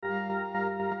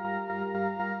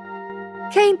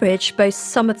Cambridge boasts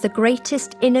some of the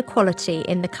greatest inequality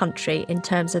in the country in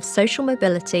terms of social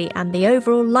mobility and the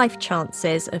overall life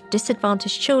chances of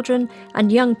disadvantaged children and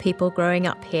young people growing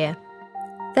up here.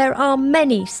 There are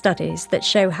many studies that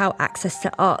show how access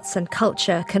to arts and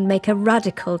culture can make a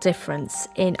radical difference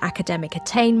in academic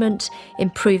attainment,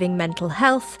 improving mental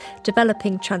health,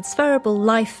 developing transferable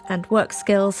life and work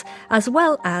skills, as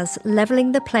well as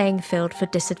levelling the playing field for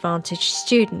disadvantaged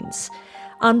students.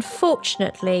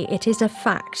 Unfortunately, it is a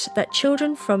fact that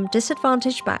children from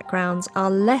disadvantaged backgrounds are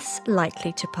less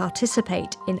likely to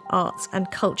participate in arts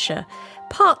and culture,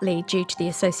 partly due to the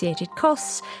associated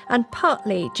costs and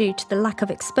partly due to the lack of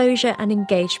exposure and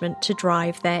engagement to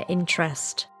drive their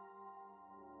interest.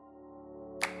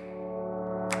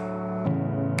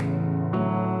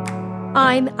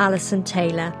 I'm Alison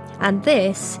Taylor, and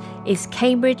this is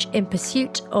Cambridge in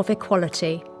Pursuit of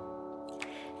Equality.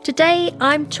 Today,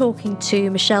 I'm talking to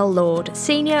Michelle Lord,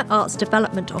 Senior Arts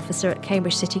Development Officer at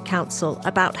Cambridge City Council,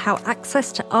 about how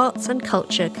access to arts and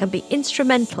culture can be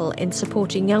instrumental in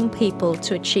supporting young people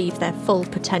to achieve their full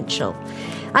potential.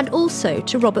 And also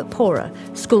to Robert Pora,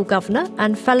 School Governor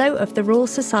and Fellow of the Royal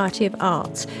Society of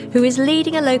Arts, who is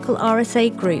leading a local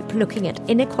RSA group looking at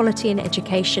inequality in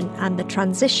education and the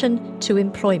transition to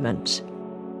employment.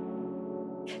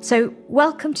 So,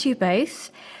 welcome to you both.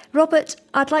 Robert,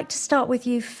 I'd like to start with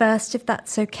you first, if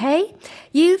that's okay.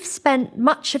 You've spent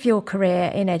much of your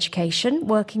career in education,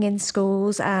 working in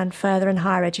schools and further and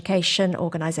higher education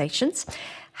organisations.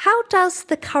 How does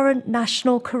the current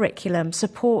national curriculum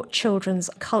support children's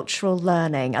cultural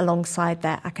learning alongside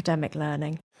their academic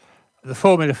learning? The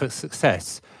formula for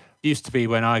success used to be,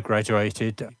 when I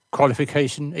graduated,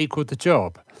 qualification equaled the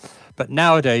job. But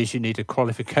nowadays you need a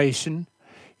qualification,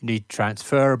 you need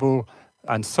transferable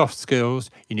and soft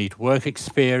skills, you need work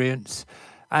experience,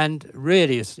 and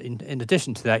really, in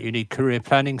addition to that, you need career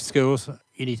planning skills,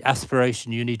 you need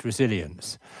aspiration, you need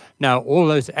resilience. Now, all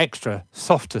those extra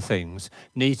softer things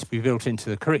need to be built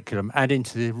into the curriculum and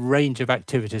into the range of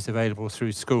activities available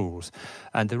through schools.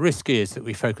 And the risk is that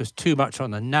we focus too much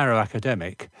on the narrow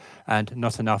academic and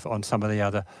not enough on some of the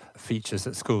other features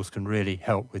that schools can really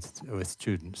help with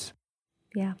students.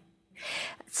 Yeah.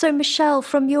 So, Michelle,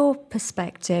 from your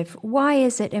perspective, why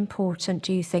is it important,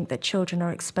 do you think, that children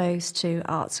are exposed to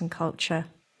arts and culture?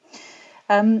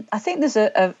 I think there's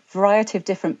a variety of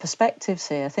different perspectives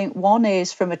here. I think one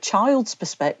is from a child's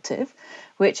perspective,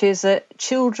 which is that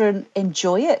children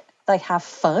enjoy it, they have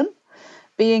fun.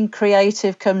 Being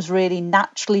creative comes really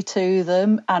naturally to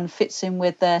them and fits in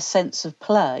with their sense of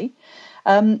play.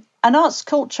 And arts,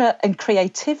 culture and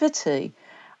creativity,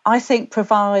 I think,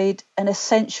 provide an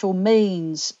essential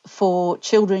means for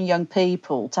children and young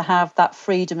people to have that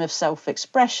freedom of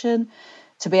self-expression,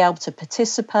 to be able to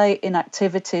participate in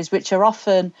activities which are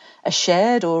often a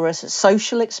shared or a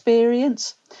social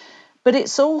experience. But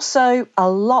it's also a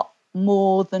lot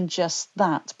more than just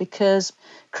that, because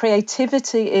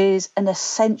creativity is an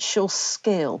essential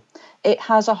skill. It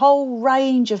has a whole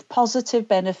range of positive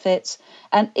benefits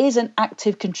and is an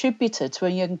active contributor to a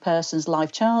young person's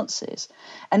life chances.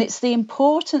 And it's the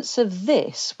importance of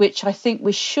this which I think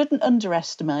we shouldn't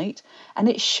underestimate, and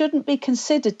it shouldn't be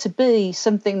considered to be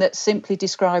something that's simply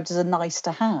described as a nice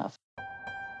to have.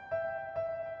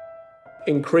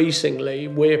 Increasingly,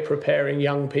 we're preparing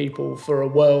young people for a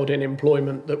world in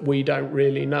employment that we don't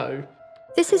really know.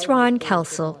 This is Ryan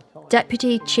Kelsall,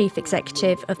 Deputy Chief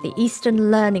Executive of the Eastern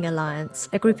Learning Alliance,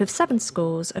 a group of 7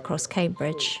 schools across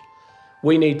Cambridge.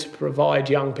 We need to provide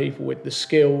young people with the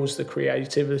skills, the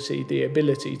creativity, the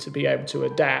ability to be able to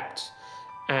adapt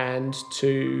and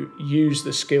to use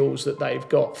the skills that they've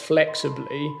got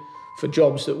flexibly for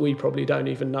jobs that we probably don't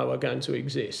even know are going to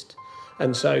exist.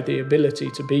 And so the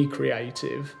ability to be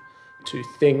creative, to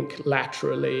think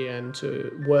laterally and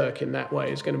to work in that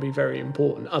way is going to be very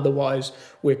important. Otherwise,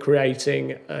 we're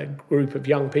creating a group of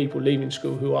young people leaving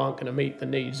school who aren't going to meet the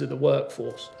needs of the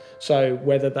workforce. So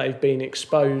whether they've been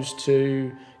exposed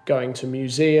to going to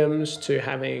museums, to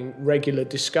having regular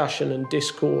discussion and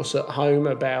discourse at home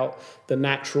about the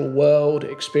natural world,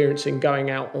 experiencing going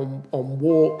out on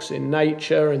walks in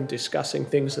nature and discussing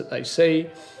things that they see,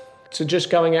 to just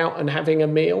going out and having a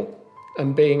meal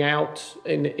and being out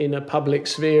in a public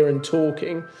sphere and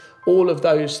talking, all of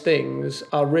those things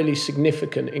are really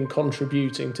significant in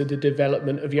contributing to the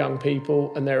development of young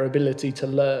people and their ability to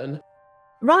learn.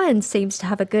 Ryan seems to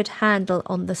have a good handle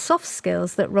on the soft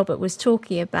skills that Robert was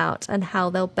talking about and how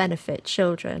they'll benefit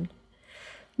children.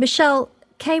 Michelle,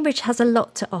 Cambridge has a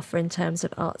lot to offer in terms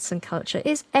of arts and culture.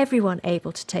 Is everyone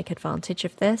able to take advantage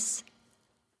of this?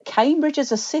 Cambridge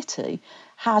as a city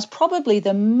has probably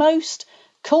the most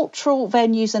cultural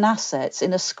venues and assets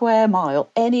in a square mile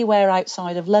anywhere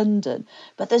outside of London.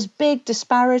 But there's big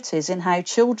disparities in how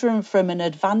children from an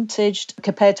advantaged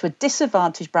compared to a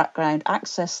disadvantaged background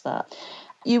access that.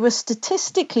 You were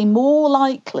statistically more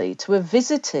likely to have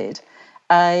visited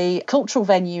a cultural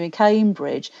venue in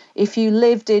Cambridge if you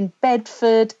lived in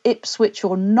Bedford, Ipswich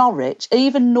or Norwich,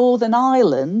 even Northern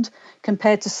Ireland,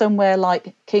 compared to somewhere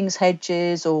like King's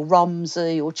Hedges or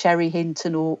Romsey or Cherry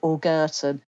Hinton or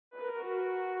Girton.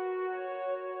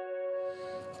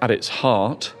 At its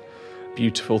heart,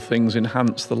 beautiful things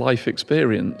enhance the life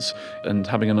experience, and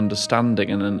having an understanding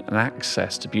and an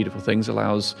access to beautiful things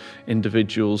allows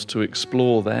individuals to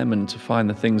explore them and to find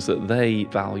the things that they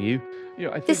value.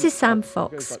 This is Sam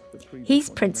Fox. He's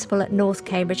principal at North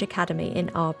Cambridge Academy in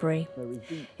Arbury.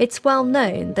 It's well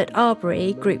known that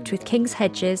Arbury, grouped with King's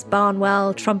Hedges,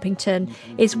 Barnwell, Trumpington,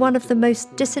 is one of the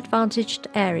most disadvantaged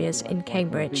areas in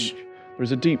Cambridge. There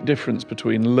is a deep difference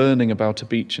between learning about a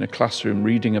beach in a classroom,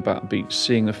 reading about a beach,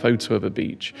 seeing a photo of a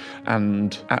beach,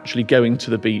 and actually going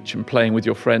to the beach and playing with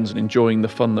your friends and enjoying the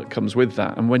fun that comes with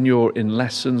that. And when you're in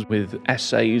lessons with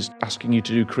essays asking you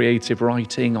to do creative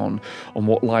writing on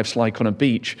what life's like on a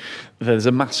beach, there's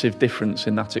a massive difference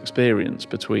in that experience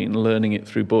between learning it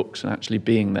through books and actually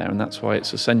being there. And that's why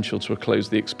it's essential to close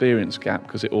the experience gap,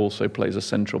 because it also plays a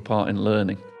central part in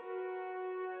learning.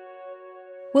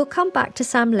 We'll come back to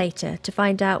Sam later to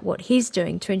find out what he's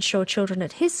doing to ensure children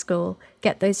at his school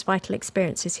get those vital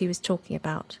experiences he was talking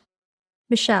about.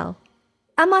 Michelle,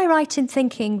 am I right in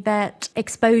thinking that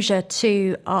exposure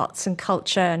to arts and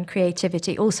culture and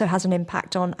creativity also has an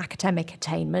impact on academic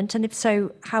attainment? And if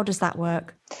so, how does that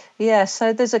work? Yeah,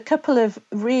 so there's a couple of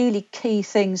really key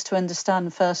things to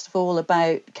understand, first of all,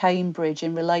 about Cambridge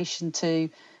in relation to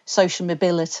social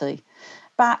mobility.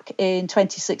 Back in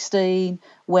 2016,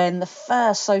 when the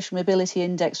first Social Mobility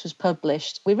Index was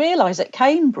published, we realised that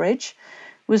Cambridge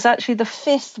was actually the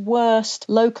 5th worst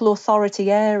local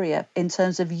authority area in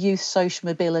terms of youth social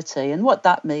mobility. And what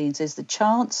that means is the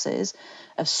chances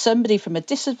of somebody from a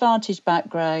disadvantaged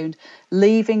background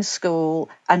leaving school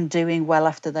and doing well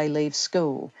after they leave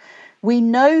school. We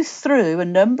know through a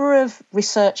number of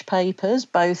research papers,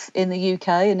 both in the UK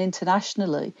and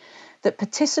internationally, that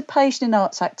participation in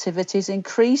arts activities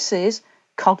increases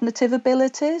cognitive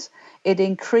abilities, it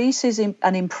increases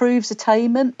and improves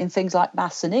attainment in things like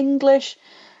maths and English.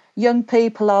 Young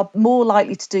people are more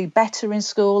likely to do better in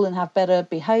school and have better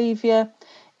behaviour.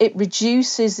 It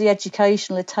reduces the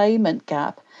educational attainment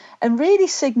gap. And really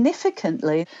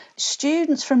significantly,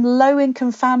 students from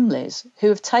low-income families who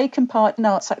have taken part in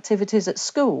arts activities at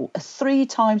school are 3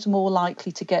 times more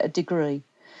likely to get a degree.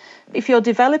 If you're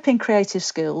developing creative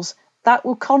skills, that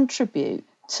will contribute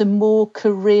to more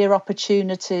career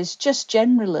opportunities just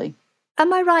generally.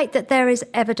 Am I right that there is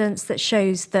evidence that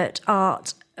shows that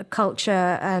art,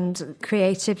 culture and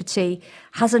creativity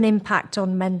has an impact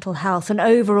on mental health and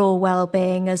overall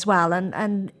well-being as well?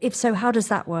 And if so, how does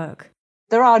that work?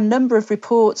 There are a number of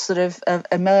reports that have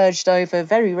emerged over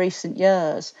very recent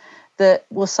years that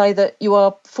will say that you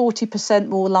are 40%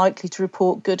 more likely to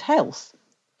report good health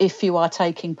if you are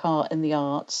taking part in the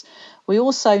arts. We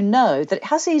also know that it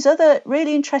has these other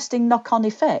really interesting knock-on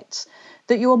effects,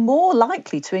 that you are more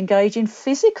likely to engage in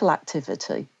physical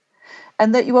activity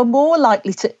and that you are more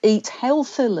likely to eat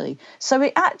healthily. So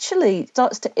it actually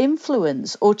starts to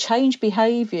influence or change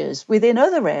behaviours within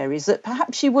other areas that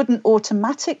perhaps you wouldn't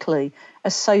automatically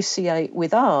associate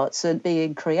with arts and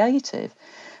being creative.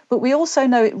 But we also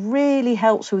know it really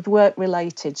helps with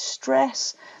work-related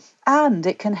stress, and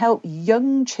it can help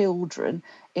young children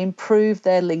improve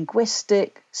their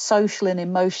linguistic, social and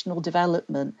emotional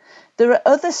development. There are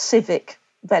other civic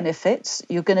benefits.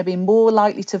 You're going to be more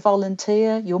likely to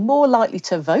volunteer, you're more likely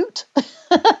to vote,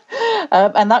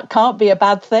 and that can't be a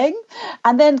bad thing.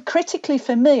 And then critically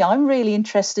for me, I'm really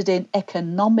interested in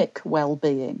economic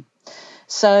well-being.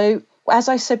 So, as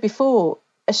I said before,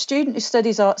 a student who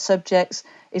studies art subjects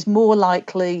is more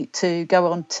likely to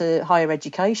go on to higher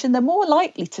education. They're more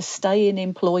likely to stay in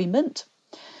employment.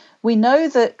 We know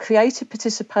that creative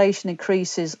participation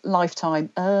increases lifetime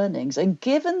earnings. And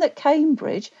given that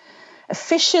Cambridge,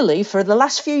 officially for the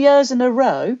last few years in a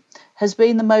row, has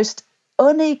been the most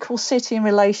unequal city in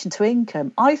relation to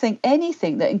income, I think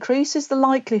anything that increases the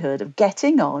likelihood of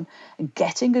getting on and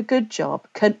getting a good job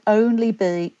can only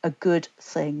be a good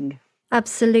thing.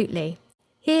 Absolutely.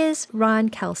 Here's Ryan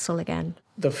Kelsall again.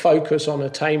 The focus on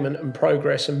attainment and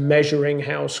progress and measuring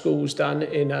how school's done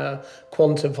in a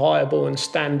quantifiable and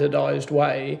standardised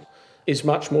way is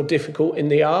much more difficult in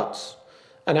the arts.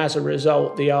 And as a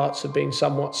result, the arts have been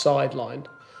somewhat sidelined.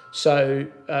 So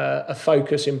a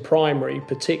focus in primary,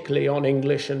 particularly on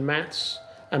English and maths,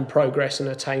 and progress and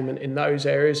attainment in those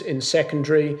areas. In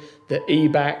secondary, the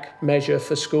EBAC measure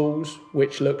for schools,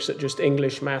 which looks at just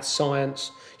English, maths,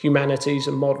 science, humanities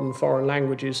and modern foreign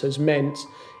languages, has meant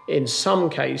in some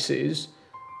cases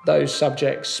those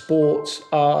subjects, sports,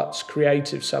 arts,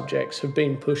 creative subjects, have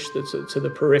been pushed to the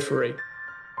periphery.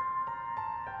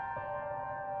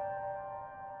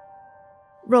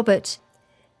 Robert,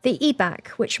 the EBAC,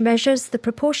 which measures the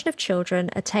proportion of children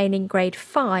attaining grade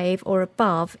 5 or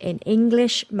above in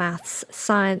English, maths,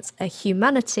 science, a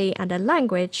humanity and a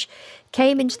language,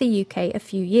 came into the UK a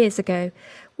few years ago.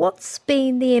 What's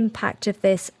been the impact of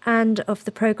this and of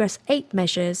the Progress 8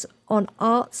 measures on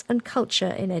arts and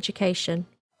culture in education?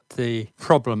 The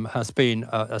problem has been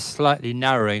a slightly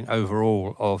narrowing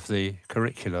overall of the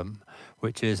curriculum,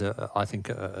 which is, I think,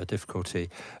 a difficulty.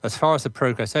 As far as the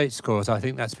Progress 8 scores, I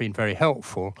think that's been very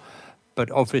helpful,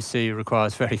 but obviously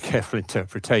requires very careful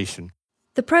interpretation.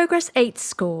 The Progress 8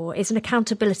 score is an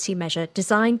accountability measure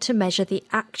designed to measure the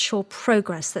actual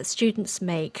progress that students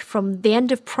make from the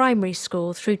end of primary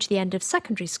school through to the end of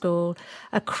secondary school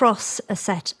across a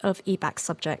set of EBAC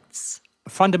subjects.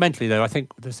 Fundamentally, though, I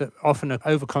think there's often an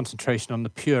over-concentration on the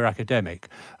pure academic.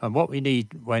 And what we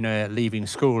need when we're leaving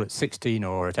school at 16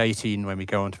 or at 18, when we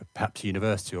go on to perhaps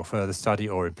university or further study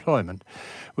or employment,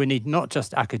 we need not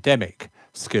just academic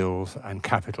skills and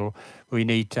capital, we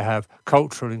need to have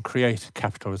cultural and creative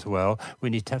capital as well. We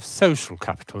need to have social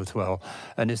capital as well.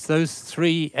 And it's those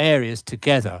three areas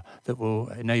together that will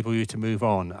enable you to move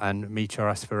on and meet your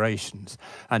aspirations.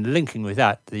 And linking with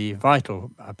that, the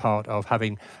vital part of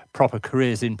having proper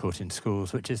careers input in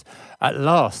schools, which is at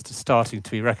last starting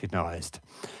to be recognised.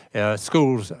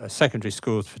 Schools, secondary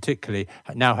schools particularly,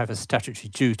 now have a statutory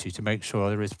duty to make sure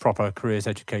there is proper careers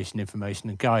education, information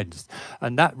and guidance.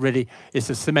 And that really is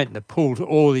the cement that pulls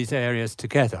all these areas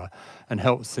together and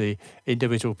helps the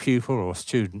individual pupil or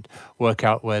student work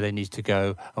out where they need to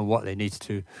go and what they need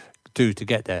to do to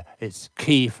get there. It's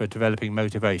key for developing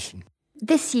motivation.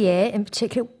 This year in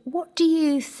particular, what do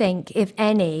you think, if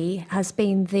any, has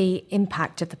been the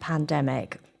impact of the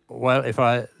pandemic? Well, if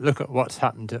I look at what's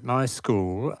happened at my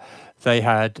school, they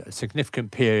had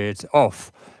significant periods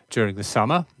off during the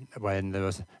summer when there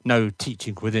was no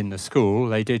teaching within the school.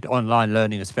 They did online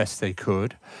learning as best they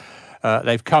could.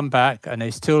 They've come back and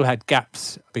they still had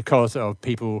gaps because of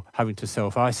people having to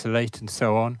self-isolate and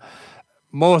so on.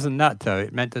 More than that, though,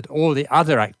 it meant that all the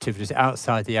other activities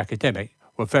outside the academic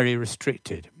were very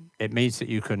restricted. It means that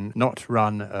you can not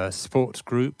run sports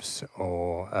groups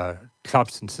or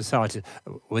clubs and societies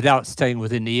without staying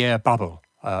within the year bubble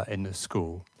in the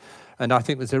school. And I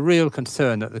think there's a real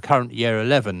concern that the current Year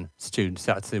 11 students,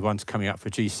 that's the ones coming up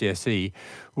for GCSE,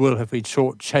 will have been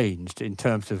shortchanged in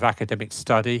terms of academic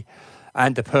study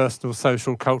and the personal,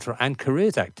 social, cultural and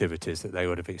careers activities that they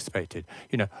would have expected.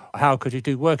 You know, how could you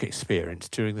do work experience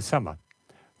during the summer,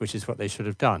 which is what they should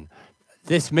have done.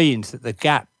 This means that the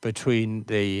gap between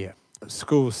the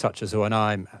schools such as the one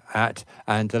I'm at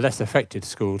and the less affected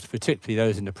schools, particularly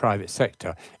those in the private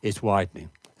sector, is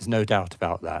widening. There's no doubt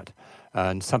about that.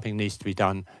 And something needs to be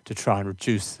done to try and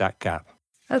reduce that gap.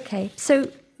 OK,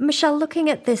 so Michelle, looking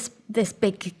at this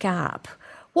big gap,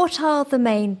 what are the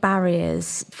main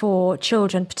barriers for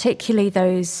children, particularly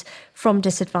those from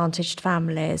disadvantaged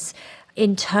families,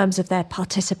 in terms of their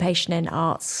participation in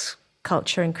arts,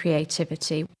 culture and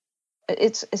creativity?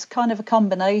 It's kind of a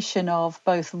combination of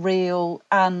both real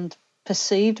and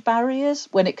perceived barriers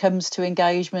when it comes to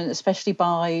engagement, especially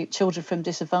by children from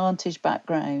disadvantaged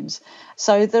backgrounds.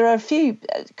 So there are a few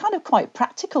kind of quite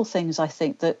practical things, I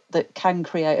think, that can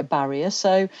create a barrier.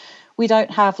 So we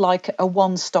don't have like a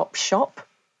one-stop shop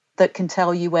that can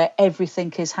tell you where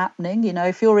everything is happening. You know,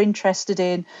 if you're interested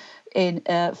in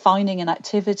finding an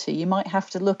activity, you might have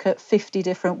to look at 50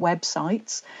 different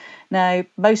websites. Now,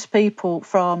 most people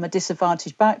from a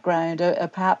disadvantaged background are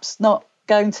perhaps not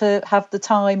going to have the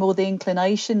time or the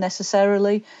inclination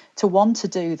necessarily to want to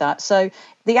do that. So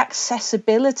the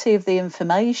accessibility of the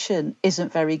information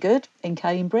isn't very good in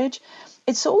Cambridge.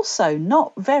 It's also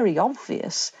not very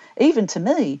obvious, even to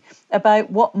me, about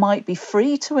what might be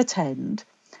free to attend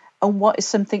and what is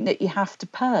something that you have to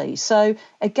pay. So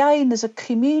again, there's a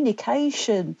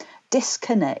communication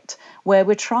disconnect where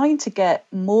we're trying to get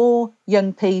more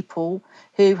young people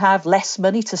who have less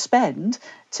money to spend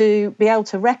to be able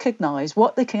to recognise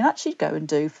what they can actually go and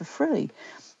do for free.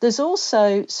 There's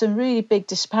also some really big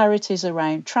disparities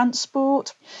around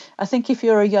transport. I think if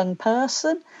you're a young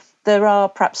person, there are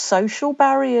perhaps social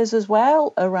barriers as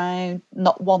well around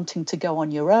not wanting to go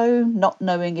on your own, not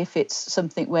knowing if it's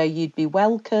something where you'd be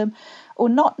welcome, or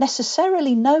not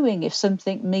necessarily knowing if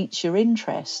something meets your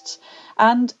interests.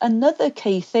 And another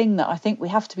key thing that I think we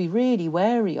have to be really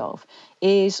wary of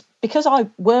is, because I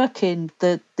work in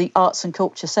the arts and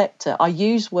culture sector, I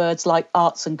use words like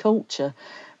arts and culture,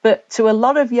 but to a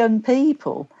lot of young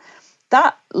people,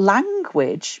 that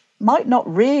language might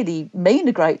not really mean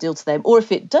a great deal to them, or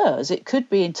if it does, it could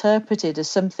be interpreted as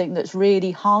something that's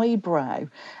really highbrow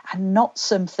and not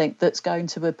something that's going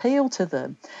to appeal to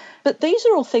them. But these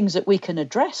are all things that we can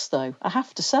address, though, I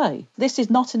have to say. This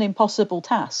is not an impossible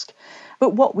task.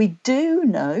 But what we do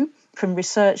know from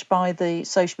research by the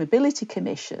Social Mobility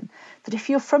Commission, that if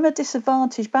you're from a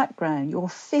disadvantaged background, you're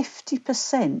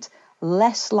 50%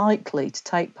 less likely to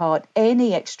take part in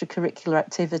any extracurricular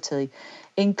activity,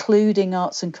 including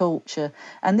arts and culture.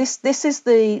 And this is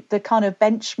the kind of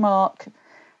benchmark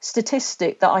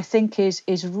statistic that I think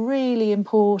is really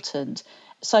important.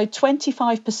 So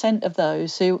 25% of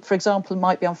those who, for example,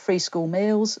 might be on free school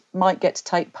meals, might get to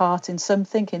take part in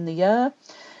something in the year.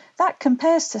 That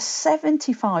compares to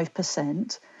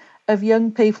 75% of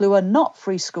young people who are not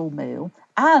free school meal,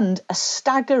 and a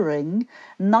staggering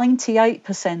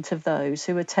 98% of those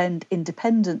who attend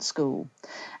independent school.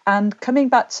 And coming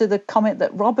back to the comment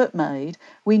that Robert made,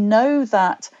 we know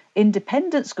that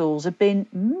independent schools have been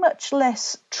much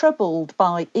less troubled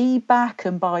by EBAC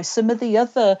and by some of the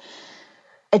other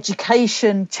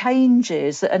education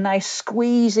changes that are now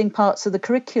squeezing parts of the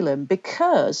curriculum,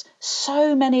 because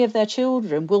so many of their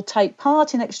children will take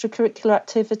part in extracurricular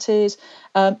activities.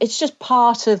 It's just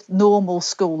part of normal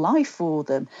school life for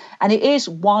them. And it is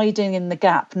widening the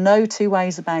gap, no two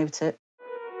ways about it.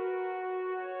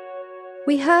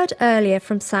 We heard earlier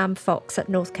from Sam Fox at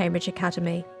North Cambridge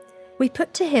Academy. We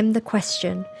put to him the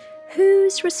question,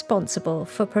 who's responsible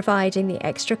for providing the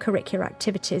extracurricular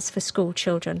activities for school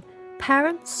children?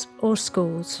 Parents or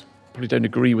schools? Probably don't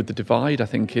agree with the divide. I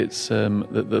think it's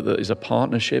that is a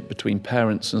partnership between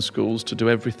parents and schools to do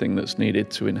everything that's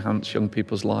needed to enhance young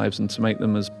people's lives and to make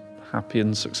them as happy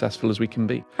and successful as we can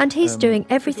be. And he's doing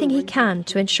everything he can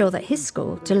to ensure that his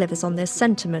school delivers on this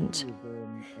sentiment.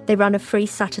 They run a free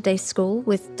Saturday school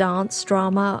with dance,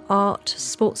 drama, art,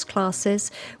 sports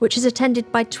classes, which is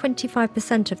attended by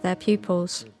 25% of their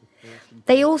pupils.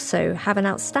 They also have an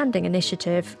outstanding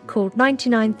initiative called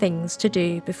 99 Things to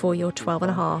Do Before You're 12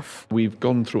 and a half. We've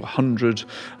gone through 100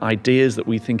 ideas that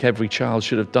we think every child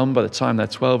should have done by the time they're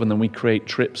 12, and then we create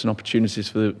trips and opportunities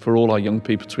for all our young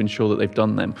people to ensure that they've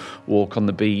done them. Walk on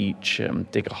the beach,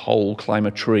 dig a hole, climb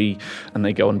a tree, and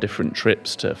they go on different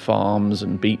trips to farms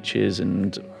and beaches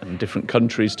and different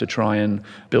countries to try and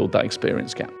build that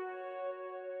experience gap.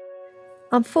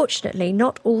 Unfortunately,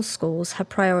 not all schools have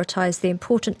prioritised the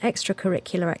important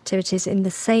extracurricular activities in the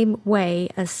same way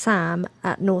as Sam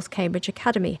at North Cambridge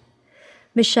Academy.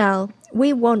 Michelle,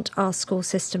 we want our school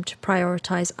system to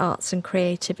prioritise arts and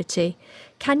creativity.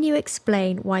 Can you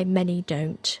explain why many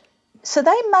don't? So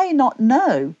they may not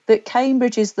know that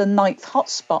Cambridge is the 9th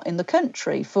hotspot in the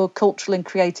country for cultural and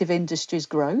creative industries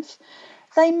growth.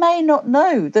 They may not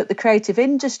know that the creative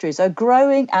industries are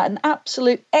growing at an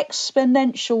absolute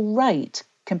exponential rate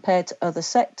compared to other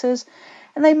sectors.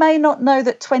 And they may not know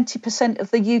that 20%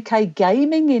 of the UK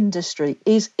gaming industry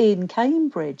is in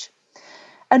Cambridge.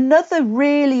 Another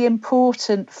really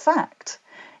important fact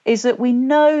is that we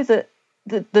know that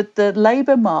the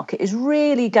labour market is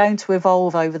really going to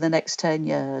evolve over the next 10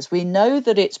 years. We know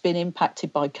that it's been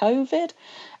impacted by COVID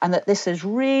and that this has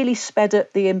really sped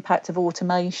up the impact of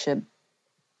automation.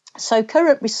 So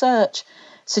current research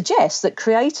suggests that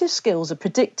creative skills are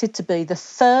predicted to be the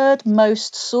 3rd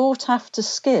most sought after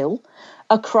skill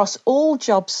across all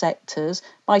job sectors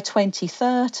by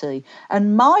 2030.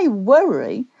 And my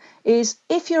worry is,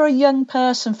 if you're a young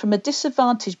person from a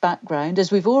disadvantaged background,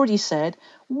 as we've already said,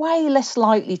 way less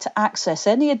likely to access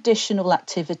any additional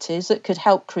activities that could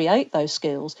help create those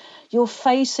skills, you're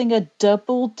facing a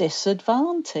double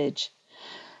disadvantage.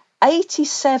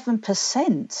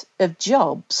 87% of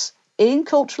jobs in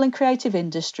cultural and creative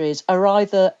industries are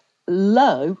either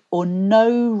low or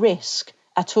no risk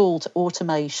at all to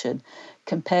automation,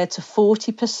 compared to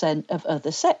 40% of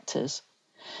other sectors.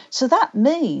 So that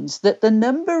means that the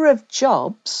number of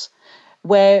jobs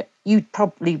where you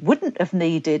probably wouldn't have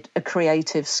needed a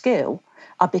creative skill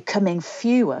are becoming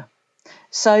fewer.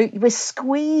 So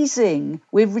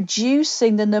we're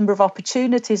reducing the number of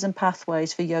opportunities and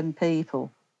pathways for young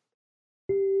people.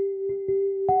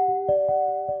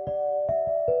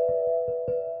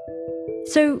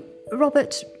 So,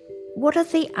 Robert, what are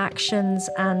the actions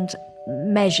and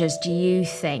measures do you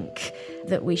think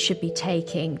that we should be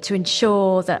taking to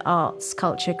ensure that arts,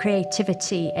 culture,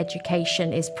 creativity,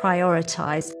 education is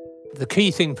prioritised? The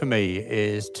key thing for me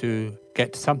is to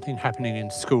get something happening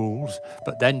in schools,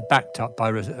 but then backed up by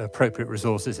appropriate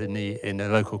resources in the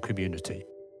local community,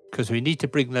 because we need to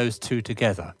bring those two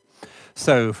together.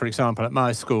 So, for example, at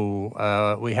my school,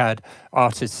 we had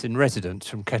artists in residence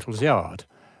from Kettle's Yard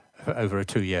over a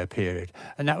 2-year period,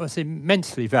 and that was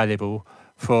immensely valuable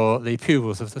for the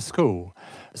pupils of the school.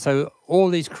 So all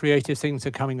these creative things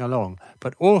are coming along,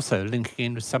 but also linking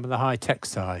in with some of the high-tech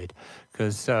side,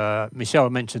 because Michelle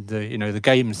mentioned the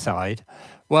game side.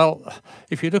 Well,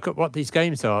 if you look at what these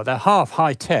games are, they're half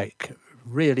high-tech,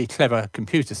 really clever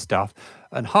computer stuff,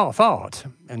 and half art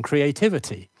and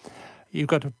creativity. You've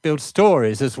got to build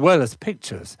stories as well as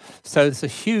pictures. So there's a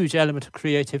huge element of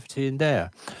creativity in there.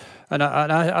 And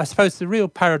I suppose the real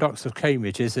paradox of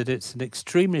Cambridge is that it's an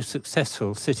extremely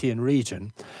successful city and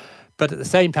region, but at the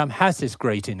same time has this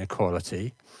great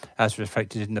inequality, as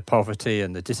reflected in the poverty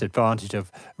and the disadvantage of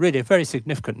really a very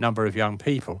significant number of young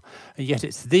people. And yet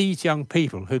it's these young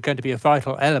people who are going to be a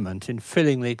vital element in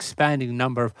filling the expanding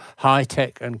number of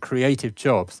high-tech and creative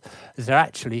jobs that are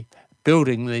actually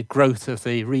building the growth of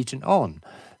the region on.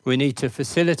 We need to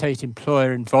facilitate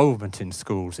employer involvement in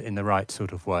schools in the right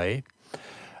sort of way.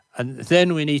 And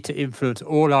then we need to influence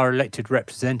all our elected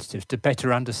representatives to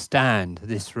better understand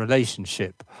this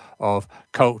relationship of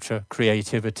culture,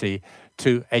 creativity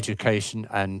to education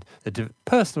and the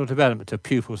personal development of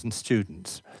pupils and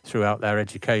students throughout their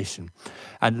education,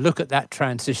 and look at that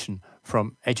transition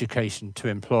from education to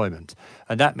employment.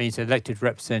 And that means elected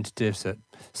representatives at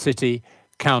city,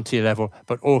 county level,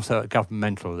 but also at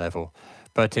governmental level.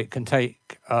 But it can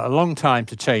take a long time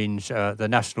to change the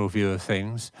national view of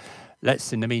things.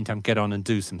 Let's, in the meantime, get on and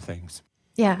do some things.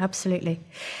 Yeah, absolutely.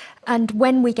 And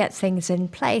when we get things in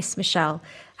place, Michelle,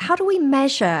 how do we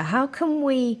measure? How can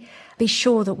we be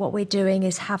sure that what we're doing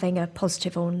is having a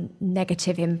positive or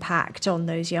negative impact on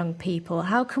those young people?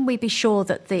 How can we be sure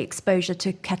that the exposure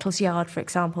to Kettle's Yard, for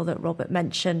example, that Robert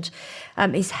mentioned,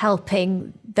 is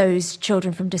helping those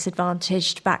children from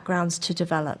disadvantaged backgrounds to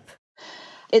develop?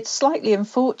 It's slightly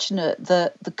unfortunate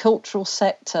that the cultural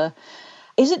sector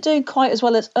isn't doing quite as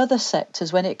well as other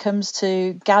sectors when it comes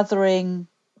to gathering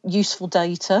useful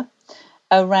data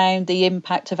around the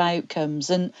impact of outcomes.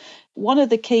 And one of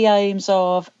the key aims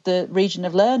of the Region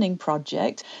of Learning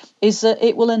project is that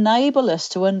it will enable us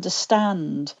to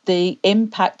understand the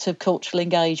impact of cultural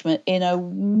engagement in a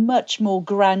much more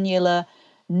granular,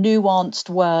 nuanced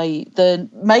way than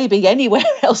maybe anywhere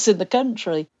else in the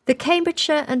country. The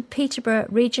Cambridgeshire and Peterborough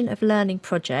Region of Learning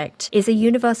project is a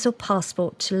universal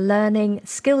passport to learning,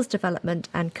 skills development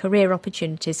and career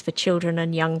opportunities for children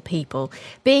and young people,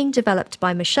 being developed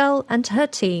by Michelle and her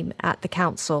team at the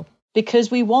council. Because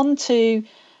we want to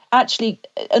actually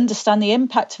understand the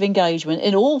impact of engagement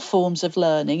in all forms of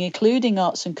learning, including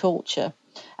arts and culture.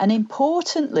 And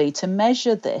importantly, to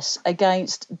measure this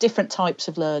against different types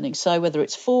of learning. So whether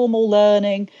it's formal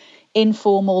learning,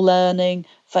 informal learning,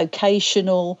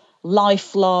 vocational,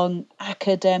 lifelong,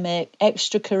 academic,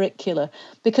 extracurricular,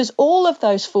 because all of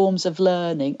those forms of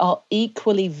learning are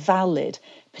equally valid,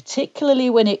 particularly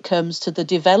when it comes to the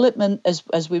development,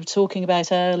 as we were talking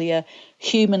about earlier,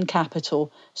 human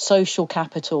capital, social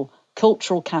capital,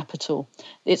 cultural capital.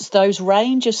 It's those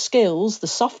range of skills, the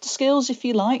softer skills, if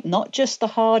you like, not just the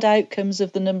hard outcomes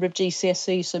of the number of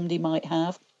GCSEs somebody might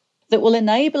have, that will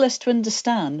enable us to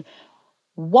understand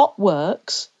what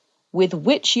works with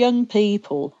which young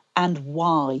people and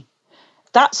why.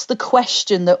 That's the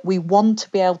question that we want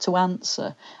to be able to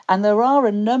answer. And there are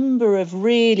a number of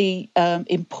really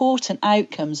important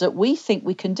outcomes that we think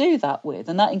we can do that with.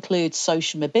 And that includes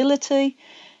social mobility,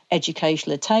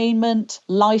 educational attainment,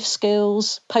 life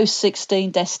skills,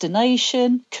 post-16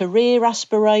 destination, career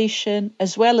aspiration,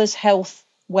 as well as health,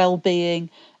 well-being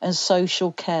and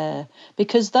social care.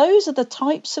 Because those are the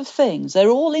types of things, they're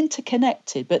all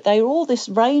interconnected, but they're all this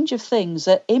range of things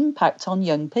that impact on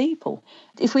young people.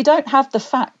 If we don't have the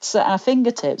facts at our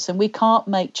fingertips, then we can't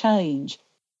make change.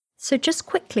 So just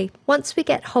quickly, once we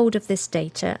get hold of this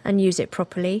data and use it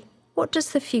properly, what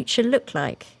does the future look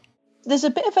like? There's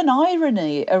a bit of an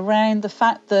irony around the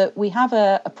fact that we have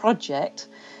a project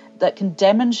that can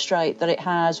demonstrate that it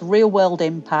has real-world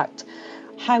impact.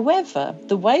 However,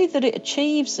 the way that it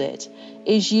achieves it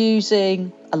is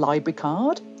using a library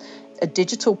card, a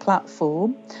digital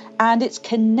platform, and it's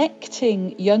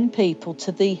connecting young people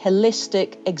to the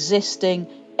holistic, existing,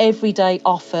 everyday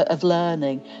offer of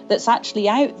learning that's actually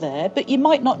out there, but you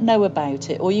might not know about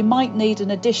it, or you might need an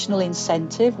additional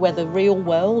incentive, whether real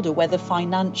world or whether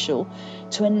financial,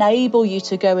 to enable you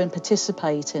to go and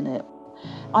participate in it.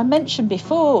 I mentioned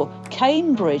before,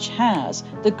 Cambridge has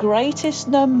the greatest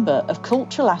number of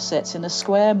cultural assets in a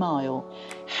square mile.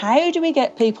 How do we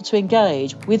get people to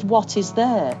engage with what is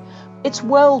there? It's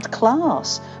world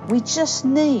class. We just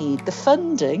need the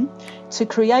funding to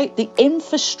create the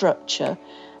infrastructure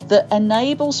that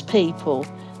enables people,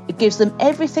 it gives them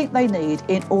everything they need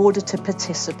in order to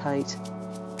participate.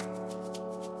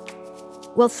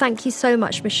 Well, thank you so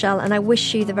much, Michelle, and I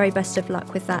wish you the very best of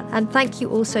luck with that. And thank you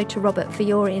also to Robert for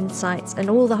your insights and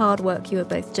all the hard work you are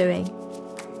both doing.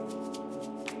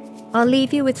 I'll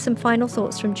leave you with some final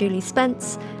thoughts from Julie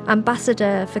Spence,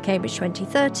 Ambassador for Cambridge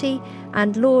 2030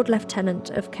 and Lord Lieutenant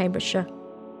of Cambridgeshire.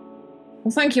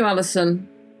 Well, thank you, Alison.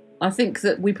 I think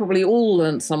that we probably all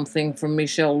learned something from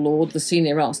Michelle Lord, the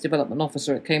Senior Arts Development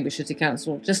Officer at Cambridge City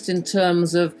Council, just in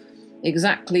terms of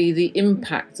exactly the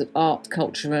impact that art,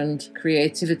 culture and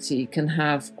creativity can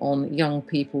have on young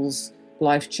people's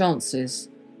life chances.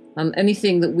 And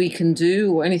anything that we can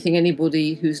do, or anything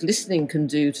anybody who's listening can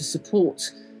do to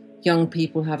support young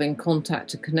people having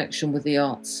contact and connection with the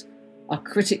arts, are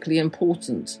critically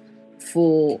important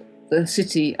for the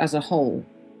city as a whole.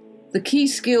 The key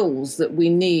skills that we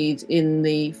need in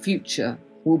the future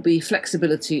will be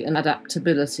flexibility and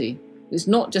adaptability. It's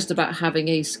not just about having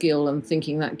a skill and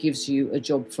thinking that gives you a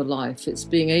job for life. It's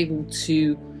being able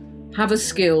to have a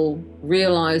skill,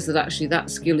 realise that actually that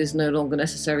skill is no longer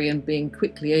necessary, and being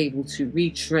quickly able to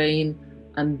retrain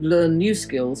and learn new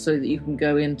skills so that you can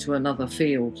go into another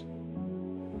field.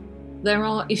 There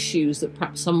are issues that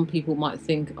perhaps some people might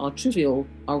think are trivial,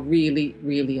 are really,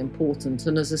 really important.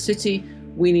 And as a city,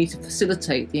 we need to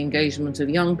facilitate the engagement of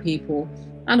young people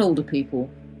and older people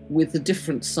with the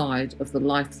different side of the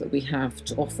life that we have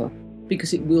to offer,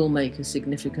 because it will make a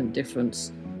significant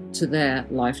difference to their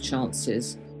life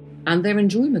chances and their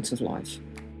enjoyment of life.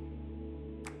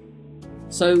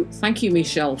 So thank you,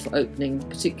 Michelle, for opening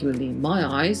particularly my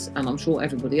eyes, and I'm sure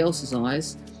everybody else's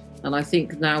eyes. And I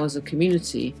think now as a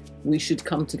community, we should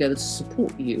come together to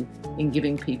support you in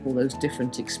giving people those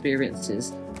different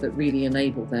experiences that really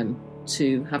enable them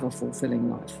to have a fulfilling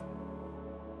life.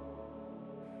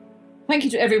 Thank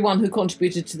you to everyone who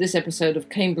contributed to this episode of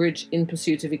Cambridge in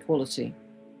Pursuit of Equality.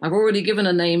 I've already given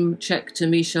a name check to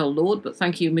Michelle Lord, but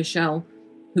thank you, Michelle,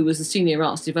 who was the Senior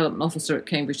Arts Development Officer at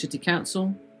Cambridge City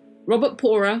Council, Robert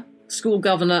Pora, School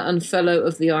Governor and Fellow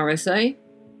of the RSA,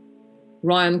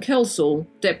 Ryan Kelsall,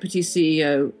 Deputy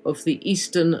CEO of the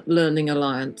Eastern Learning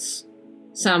Alliance,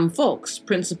 Sam Fox,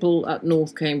 Principal at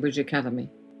North Cambridge Academy,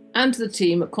 and to the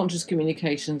team at Conscious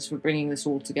Communications for bringing this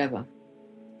all together.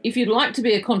 If you'd like to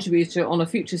be a contributor on a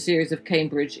future series of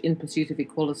Cambridge in Pursuit of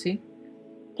Equality,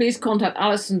 please contact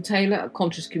Alison Taylor at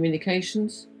Conscious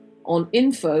Communications on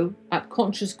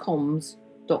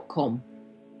info@consciouscomms.com.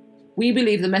 We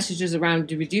believe the messages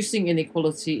around reducing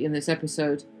inequality in this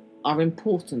episode are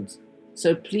important,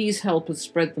 so please help us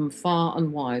spread them far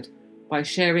and wide by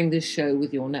sharing this show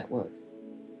with your network.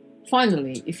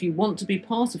 Finally, if you want to be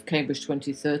part of Cambridge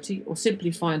 2030 or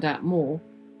simply find out more,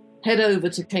 head over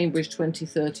to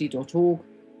cambridge2030.org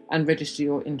and register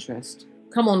your interest.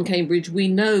 Come on, Cambridge, we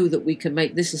know that we can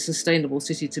make this a sustainable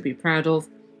city to be proud of,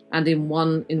 and in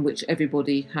one in which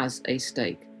everybody has a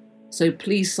stake. So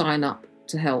please sign up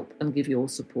to help and give your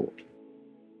support.